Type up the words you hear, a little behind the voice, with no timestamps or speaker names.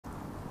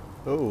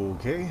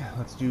Okay,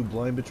 let's do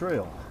blind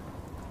betrayal.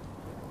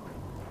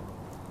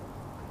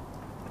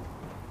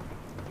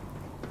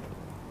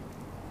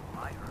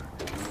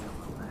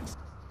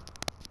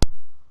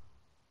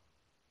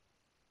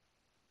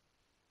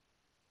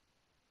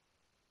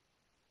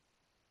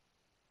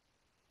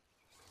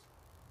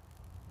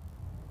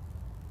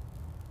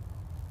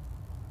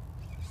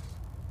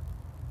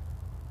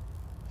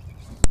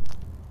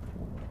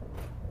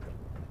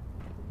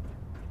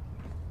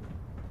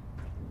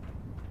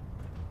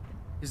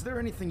 Is there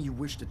anything you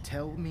wish to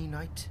tell me,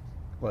 Knight?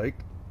 Like?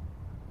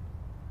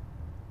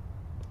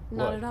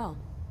 Not What? at all.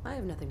 I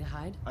have nothing to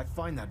hide. I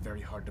find that very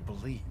hard to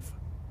believe.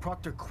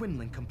 Proctor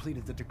Quinlan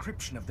completed the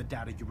decryption of the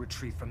data you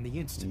retrieved from the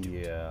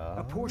Institute. Yeah.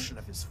 A portion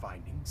of his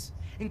findings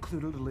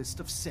included a list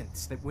of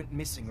synths that went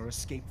missing or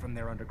escaped from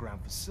their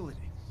underground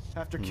facility.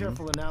 After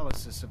careful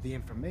analysis of the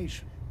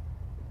information,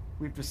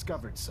 we've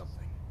discovered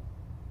something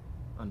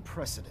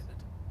unprecedented.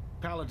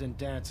 Paladin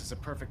Dance is a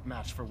perfect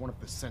match for one of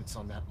the synths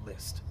on that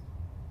list.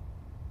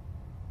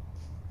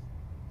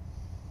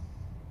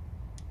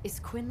 Is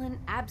Quinlan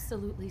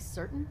absolutely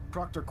certain?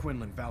 Proctor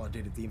Quinlan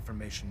validated the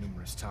information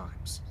numerous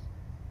times.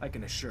 I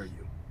can assure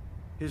you,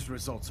 his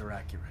results are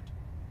accurate.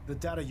 The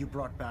data you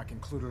brought back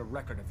included a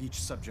record of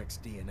each subject's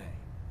DNA.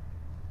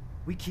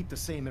 We keep the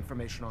same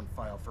information on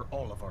file for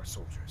all of our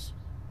soldiers.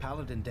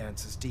 Paladin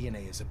Dance's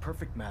DNA is a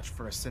perfect match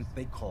for a synth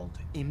they called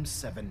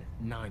e07.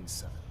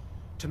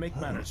 To make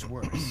matters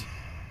worse,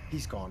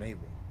 he's gone AWOL.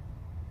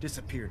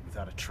 Disappeared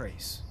without a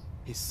trace.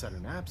 His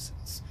sudden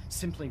absence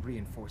simply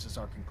reinforces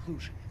our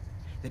conclusion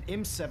that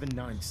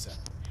e07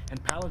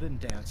 and Paladin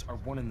Dance are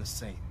one and the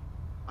same.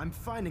 I'm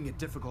finding it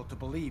difficult to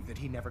believe that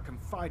he never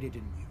confided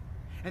in you,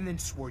 and then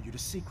swore you to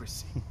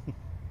secrecy.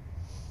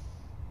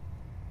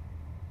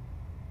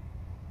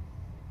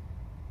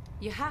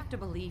 You have to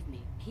believe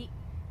me.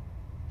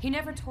 He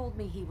never told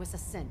me he was a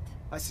synth.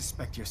 I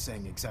suspect you're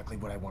saying exactly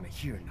what I want to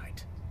hear,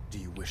 Knight. Do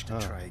you wish to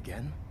try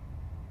again?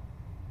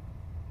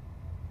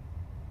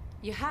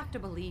 You have to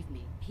believe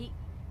me.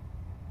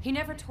 He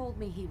never told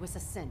me he was a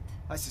synth.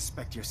 I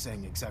suspect you're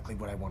saying exactly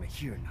what I want to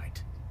hear,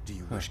 Knight. Do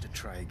you wish to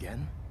try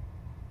again?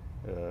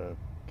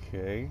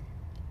 Okay.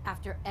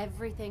 After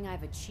everything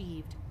I've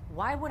achieved,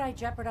 why would I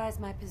jeopardize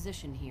my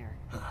position here?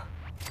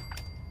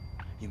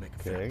 You make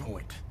a fair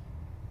point.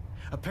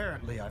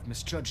 Apparently, I've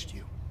misjudged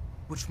you,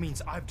 which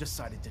means I've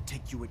decided to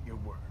take you at your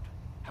word.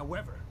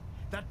 However,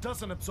 that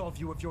doesn't absolve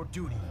you of your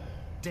duty.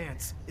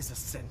 Dance is a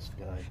synth.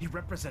 He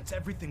represents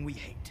everything we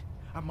hate.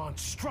 A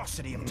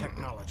monstrosity of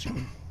technology.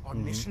 Our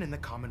mission in the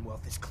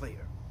Commonwealth is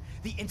clear.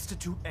 The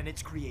Institute and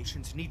its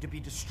creations need to be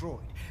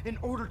destroyed in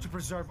order to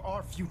preserve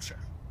our future.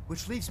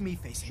 Which leaves me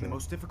facing the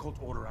most difficult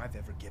order I've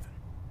ever given.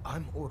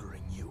 I'm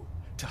ordering you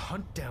to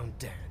hunt down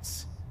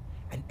Dance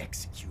and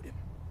execute him.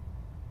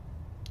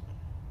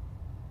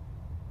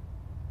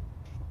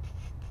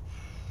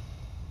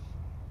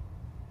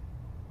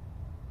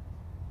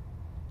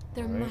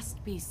 There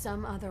must be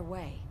some other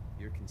way.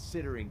 You're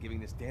considering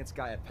giving this Dance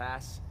guy a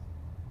pass?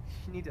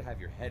 You need to have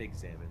your head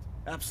examined.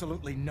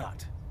 Absolutely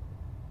not.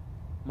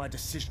 My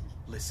decision,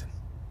 listen.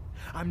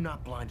 I'm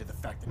not blind to the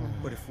fact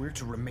that, but if we're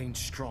to remain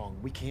strong,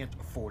 we can't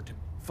afford to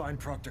find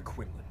Proctor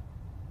Quinlan.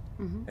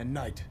 And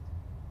Knight,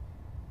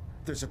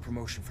 there's a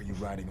promotion for you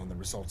riding on the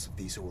results of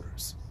these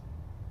orders.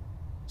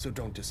 So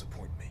don't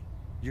disappoint me.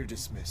 You're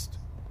dismissed.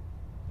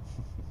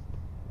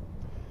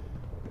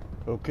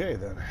 Okay,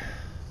 then.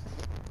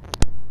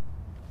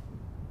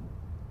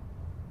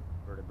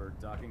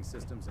 Vertibird docking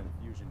systems and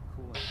fusion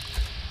cooling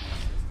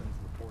systems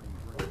reporting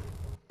through.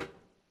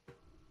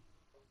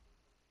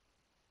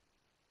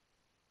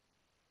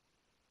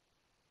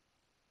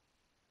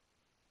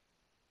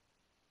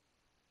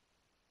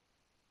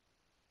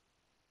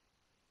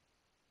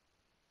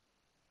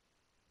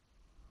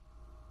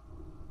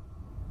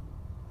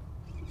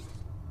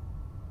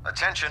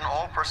 Attention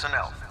all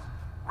personnel.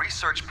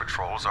 Research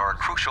patrols are a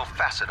crucial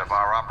facet of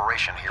our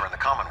operation here in the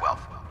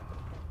Commonwealth.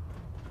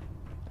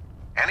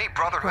 Any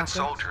Brotherhood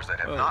soldiers that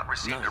have not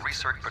received a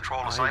research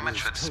patrol assignment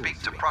should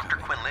speak to Proctor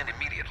Quinlan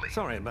immediately.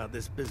 Sorry about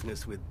this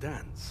business with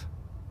Dance.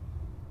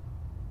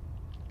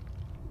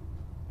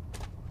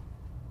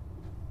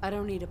 I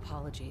don't need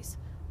apologies.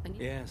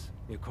 Yes,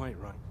 you're quite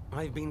right.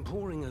 I've been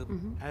pouring a...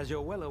 As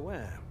you're well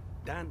aware,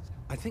 Dance...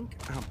 I think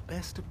our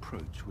best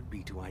approach would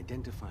be to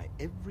identify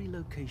every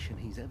location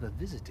he's ever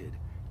visited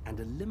and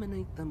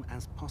eliminate them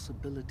as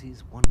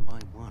possibilities one by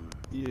one.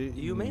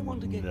 You may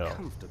want to get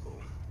comfortable.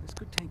 This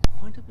could take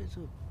quite a bit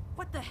of...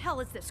 What the hell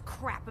is this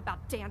crap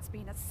about Dance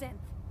being a synth?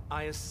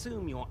 I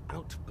assume your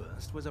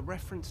outburst was a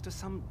reference to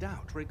some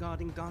doubt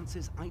regarding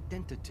Dance's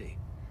identity.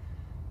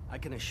 I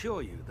can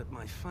assure you that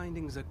my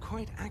findings are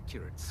quite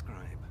accurate,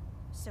 Scribe.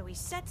 So he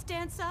sets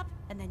Dance up,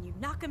 and then you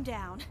knock him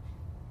down.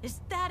 Is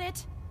that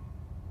it?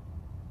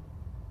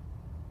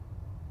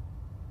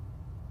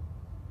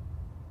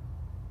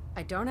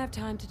 I don't have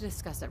time to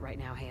discuss it right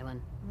now, Halen.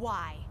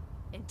 Why?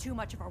 In too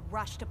much of a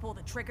rush to pull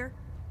the trigger?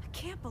 I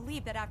can't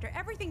believe that after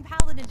everything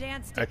Paladin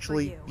Dance did for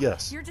you,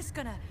 yes. you're just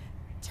gonna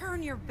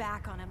turn your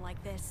back on him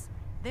like this.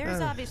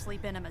 There's obviously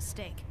been a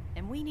mistake.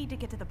 and we need to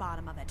get to the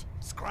bottom of it.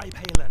 Scribe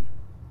Halen,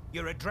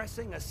 you're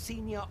addressing a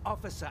senior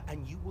officer,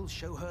 and you will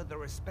show her the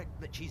respect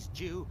that she's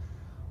due,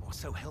 or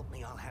so help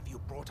me, I'll have you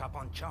brought up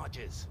on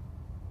charges.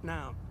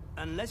 Now,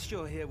 unless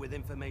you're here with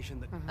information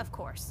that... Of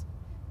course.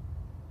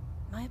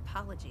 My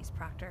apologies,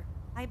 Proctor.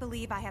 I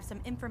believe I have some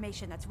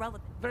information that's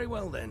relevant. Very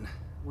well then.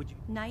 Would you...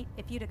 Knight,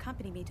 if you'd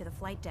accompany me to the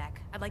flight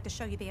deck, I'd like to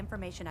show you the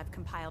information I've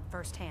compiled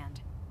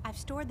firsthand. I've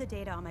stored the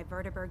data on my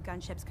Vertibird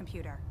gunship's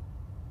computer.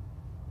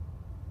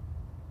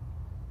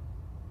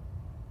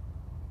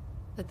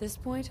 At this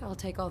point, I'll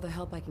take all the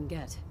help I can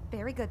get.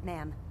 Very good,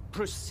 ma'am.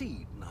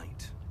 Proceed,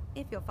 Knight.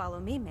 If you'll follow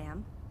me,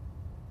 ma'am.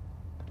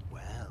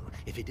 Well,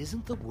 if it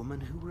isn't the woman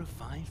who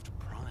revived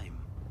Prime,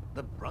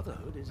 the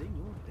Brotherhood is in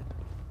your debt.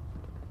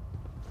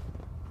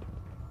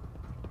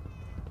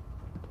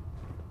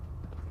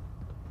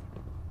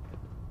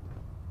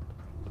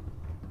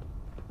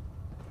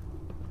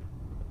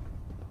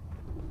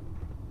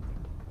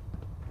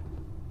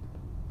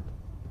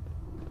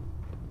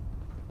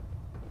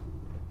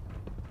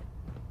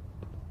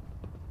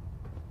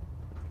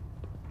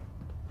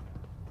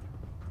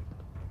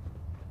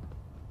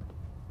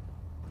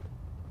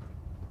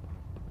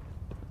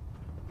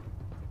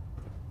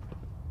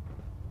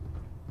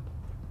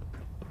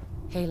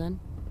 Halen?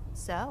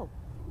 So,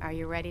 are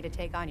you ready to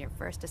take on your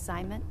first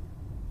assignment?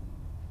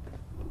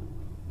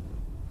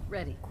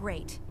 Ready.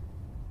 Great.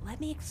 Let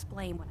me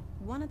explain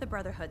one of the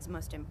Brotherhood's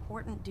most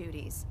important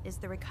duties is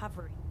the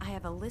recovery. I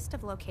have a list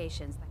of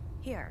locations.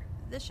 Here,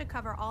 this should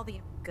cover all the...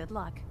 Good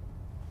luck,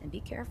 and be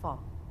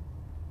careful.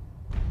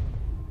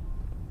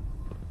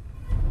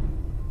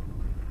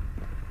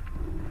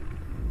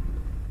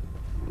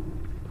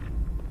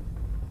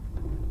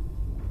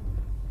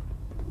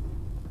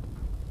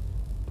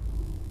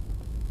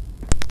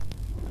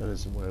 That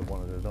isn't what I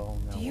wanted at all.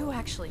 Now Do you what?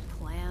 actually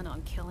plan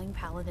on killing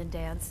Paladin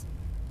Dance?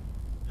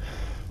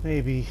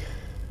 Maybe.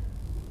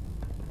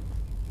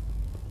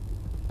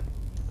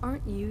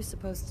 Aren't you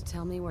supposed to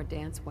tell me where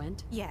Dance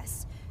went?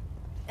 Yes,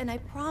 and I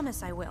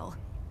promise I will.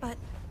 But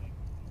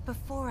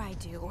before I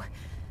do,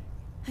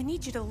 I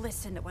need you to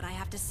listen to what I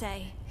have to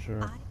say.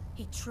 Sure.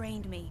 He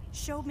trained me,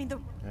 showed me the...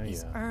 Yeah,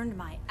 He's yeah. earned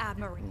my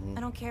admiration.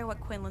 I don't care what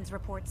Quinlan's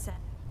report said.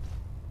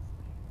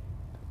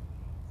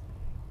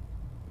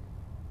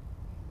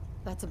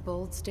 That's a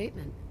bold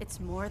statement. It's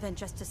more than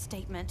just a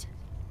statement.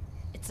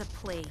 It's a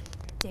plea.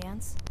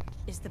 Dance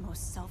is the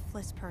most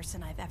selfless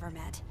person I've ever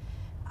met.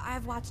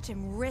 I've watched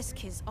him risk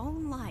his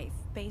own life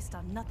based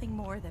on nothing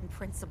more than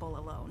principle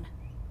alone.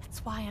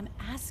 That's why I'm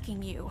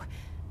asking you.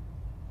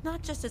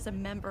 Not just as a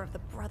member of the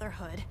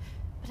Brotherhood,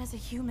 but as a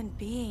human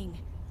being.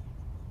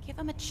 Give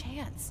him a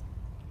chance.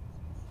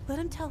 Let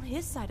him tell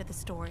his side of the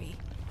story.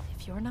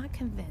 If you're not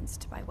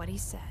convinced by what he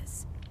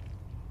says,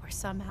 or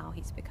somehow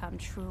he's become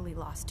truly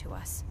lost to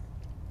us.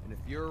 And if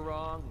you're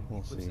wrong, and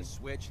We'll he flips see. a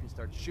switch and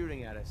starts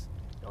shooting at us,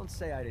 don't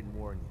say I didn't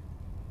warn you.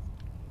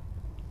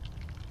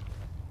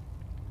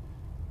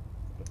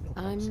 But no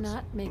I'm promises.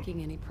 not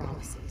making any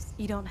promises.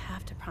 You don't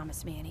have to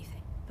promise me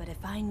anything. But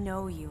if I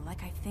know you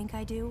like I think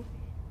I do,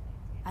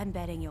 I'm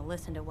betting you'll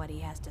listen to what he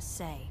has to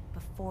say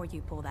before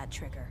you pull that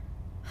trigger.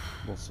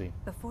 We'll see.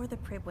 Before the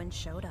Pribwin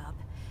showed up,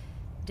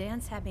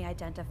 Dance had me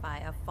identify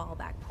a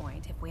fallback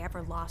point if we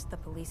ever lost the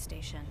police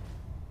station.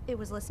 It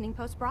was Listening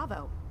Post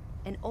Bravo,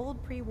 an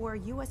old pre-war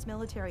U.S.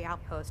 military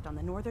outpost on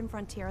the northern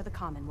frontier of the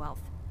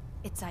Commonwealth.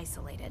 It's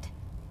isolated,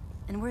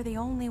 and we're the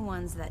only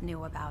ones that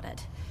knew about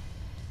it.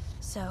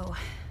 So,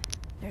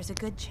 there's a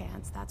good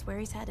chance that's where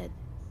he's headed.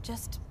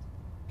 Just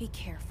be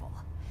careful.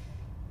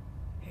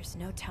 There's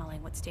no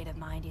telling what state of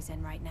mind he's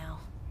in right now,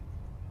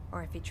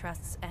 or if he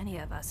trusts any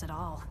of us at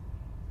all.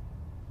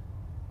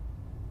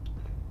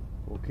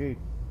 Okay.